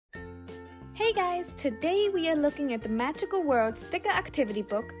Hey guys, today we are looking at the Magical World sticker activity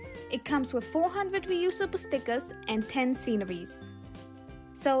book. It comes with 400 reusable stickers and 10 sceneries.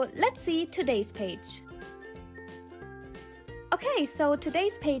 So let's see today's page. Okay, so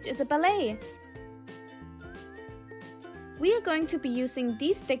today's page is a ballet. We are going to be using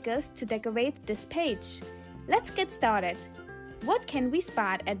these stickers to decorate this page. Let's get started. What can we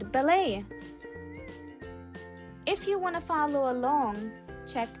spot at the ballet? If you want to follow along,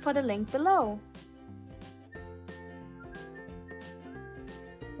 check for the link below.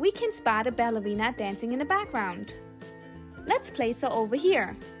 We can spot a ballerina dancing in the background. Let's place her over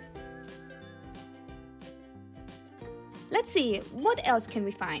here. Let's see, what else can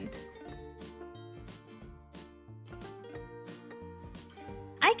we find?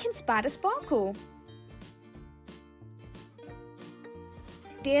 I can spot a sparkle.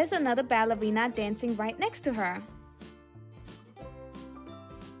 There's another ballerina dancing right next to her.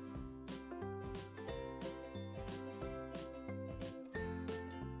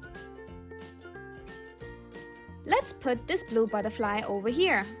 Let's put this blue butterfly over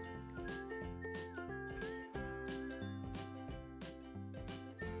here.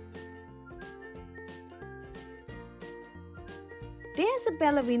 There's a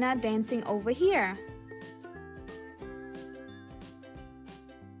ballerina dancing over here.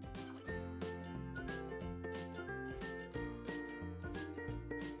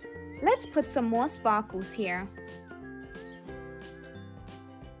 Let's put some more sparkles here.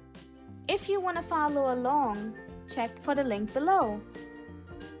 If you want to follow along, check for the link below.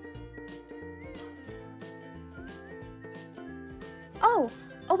 Oh,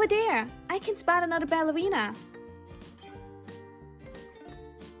 over there! I can spot another ballerina.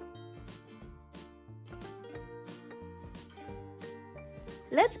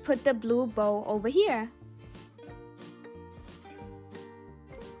 Let's put the blue bow over here.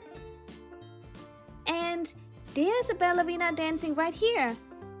 And there's a ballerina dancing right here.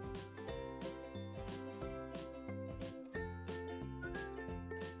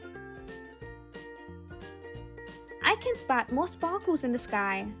 I can spot more sparkles in the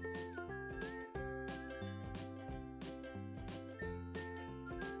sky.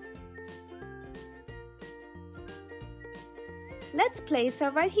 Let's place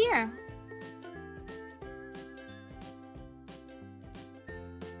her right here.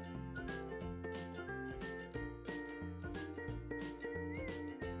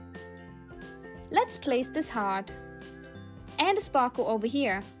 Let's place this heart and a sparkle over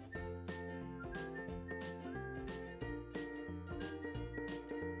here.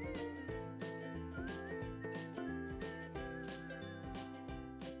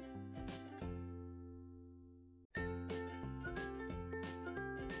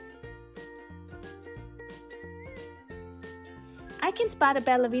 I can spot a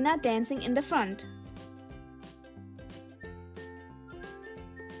ballerina dancing in the front.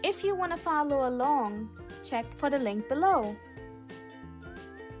 If you want to follow along, check for the link below.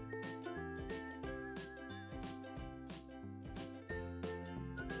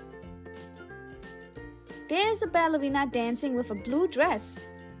 There's a ballerina dancing with a blue dress.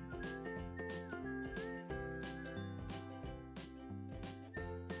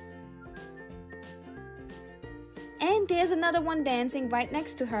 And there's another one dancing right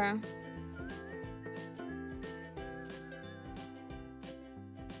next to her.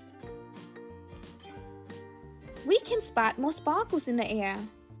 We can spot more sparkles in the air.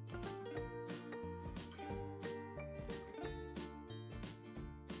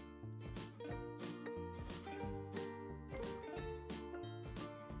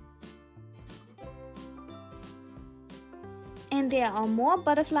 And there are more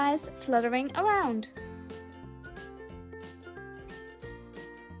butterflies fluttering around.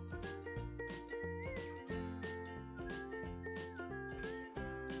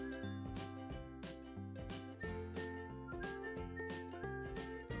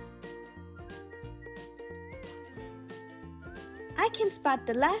 I can spot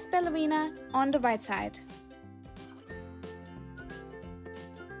the last ballerina on the right side.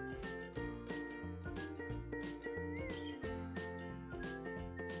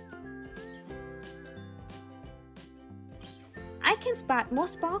 I can spot more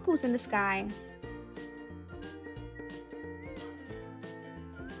sparkles in the sky.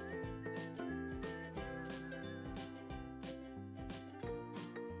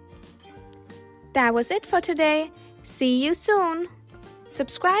 That was it for today. See you soon!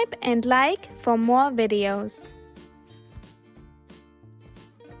 Subscribe and like for more videos.